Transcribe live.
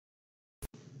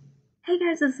Hey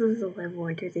guys, this is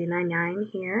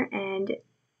Liv12399 here, and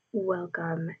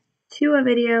welcome to a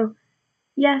video.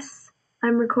 Yes,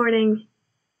 I'm recording,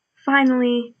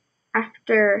 finally,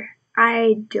 after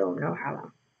I don't know how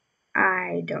long.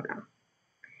 I don't know.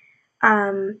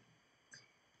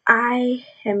 I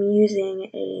am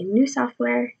using a new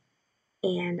software,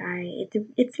 and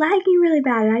it's lagging really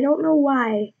bad, and I don't know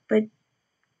why, but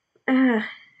I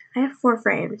have 4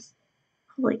 frames.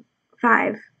 Holy,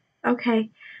 5. Okay.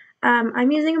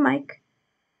 I'm using a mic.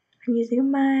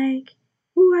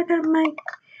 Ooh, I got a mic.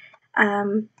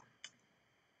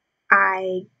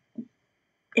 I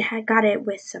had got it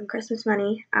with some Christmas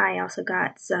money. I also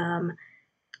got some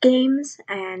games,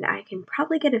 and I can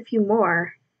probably get a few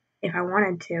more if I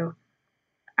wanted to.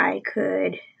 I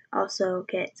could also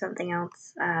get something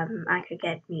else. I could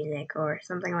get music or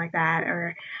something like that,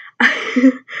 or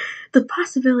the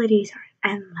possibilities are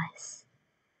endless.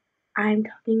 I'm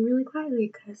talking really quietly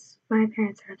because my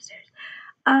parents are upstairs.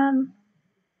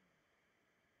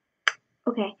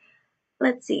 Okay,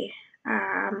 let's see.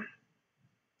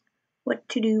 What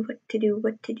to do.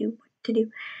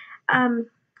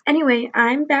 Anyway,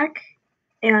 I'm back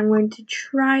and I'm going to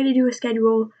try to do a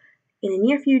schedule in the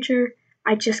near future.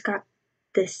 I just got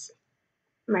this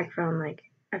microphone like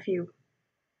a few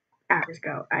hours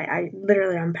ago. I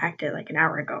literally unpacked it like an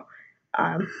hour ago.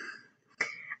 Um,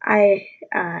 I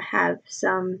have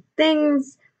some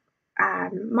things.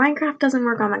 Minecraft doesn't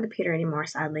work on my computer anymore,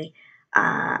 sadly.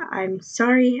 I'm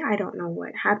sorry, I don't know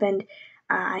what happened.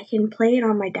 I can play it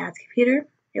on my dad's computer.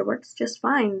 It works just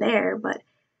fine there, but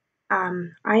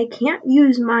I can't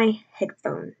use my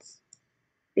headphones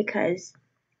because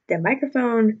the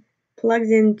microphone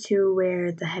plugs into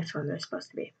where the headphones are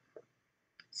supposed to be.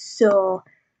 So,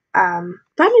 5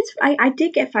 Minutes. I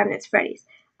did get 5 Minutes Freddy's,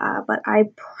 but I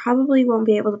probably won't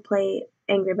be able to play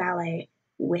Angry Ballet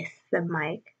with the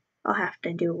mic. I'll have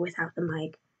to do it without the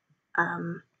mic,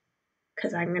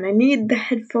 because I'm gonna need the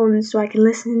headphones so I can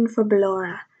listen for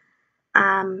Ballora.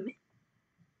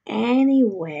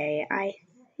 Anyway, I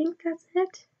think that's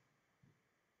it.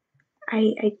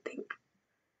 I think.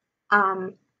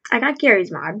 I got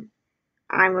Gary's mod.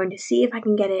 I'm going to see if I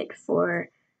can get it for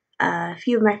a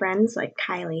few of my friends, like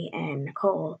Kylie and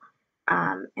Nicole,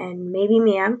 and maybe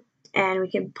Mia, and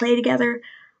we can play together.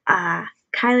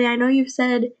 Kylie, I know you've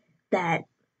said that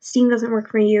Steam doesn't work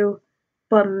for you,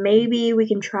 but maybe we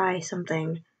can try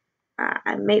something.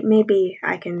 Maybe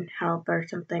I can help or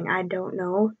something. I don't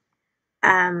know.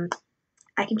 I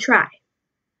can try.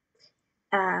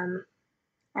 I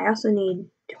also need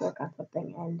to work on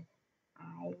something, and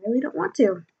I really don't want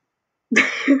to.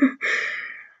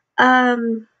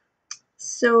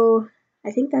 So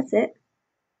I think that's it.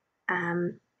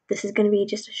 Um, this is going to be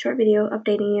just a short video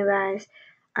updating you guys.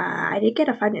 I did get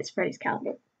a 5 Minutes Freddy's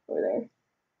calendar over there.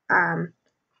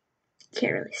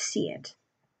 Can't really see it,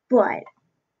 but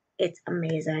it's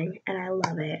amazing, and I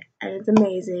love it, and it's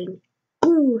amazing.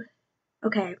 Ooh,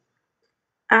 okay.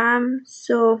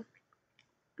 So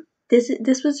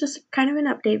this was just kind of an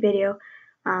update video.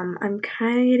 I'm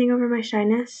kind of getting over my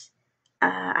shyness.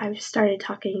 I've started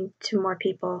talking to more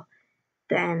people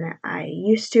than I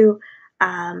used to.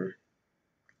 I'm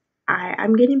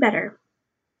getting better.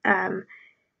 Um,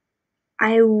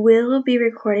 I will be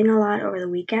recording a lot over the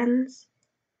weekends.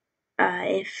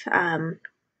 If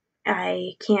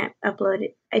I can't upload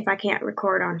it, if I can't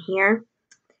record on here,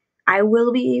 I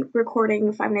will be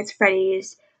recording 5 Minutes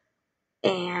Freddy's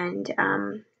and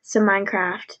some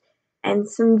Minecraft and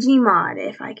some Gmod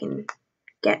if I can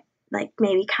get like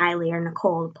maybe Kylie or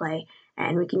Nicole to play,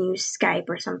 and we can use Skype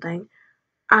or something.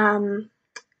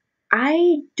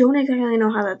 I don't exactly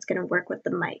know how that's gonna work with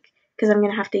the mic because I'm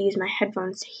gonna have to use my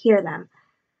headphones to hear them.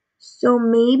 So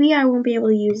maybe I won't be able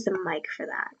to use the mic for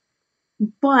that.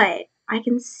 But I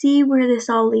can see where this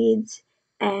all leads,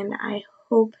 and I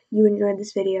hope you enjoyed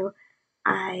this video.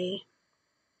 I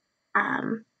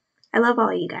um I love all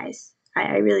of you guys.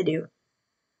 I really do.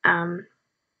 Um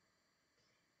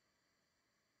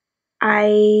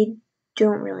I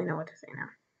don't really know what to say now.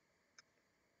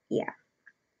 Yeah.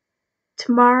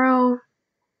 Tomorrow,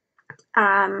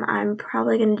 I'm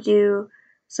probably gonna do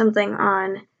something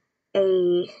on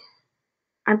a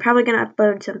I'm probably gonna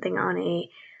upload something on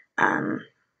a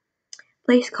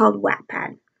place called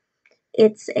Wattpad.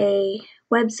 It's a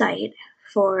website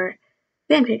for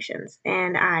fan fictions,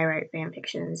 and I write fan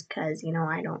fictions because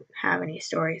I don't have any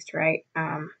stories to write.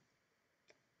 I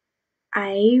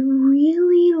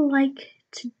really like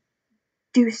to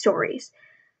do stories,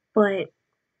 but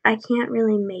I can't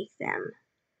really make them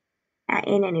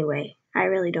in any way. I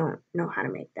really don't know how to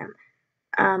make them.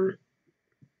 Um,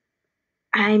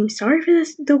 I'm sorry for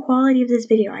the quality of this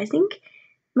video. I think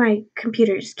my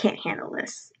computer just can't handle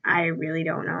this. I really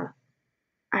don't know.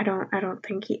 I don't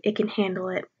think it can handle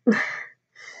it.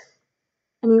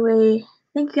 Anyway,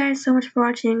 thank you guys so much for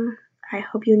watching. I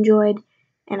hope you enjoyed,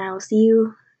 and I will see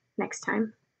you next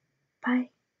time. Bye.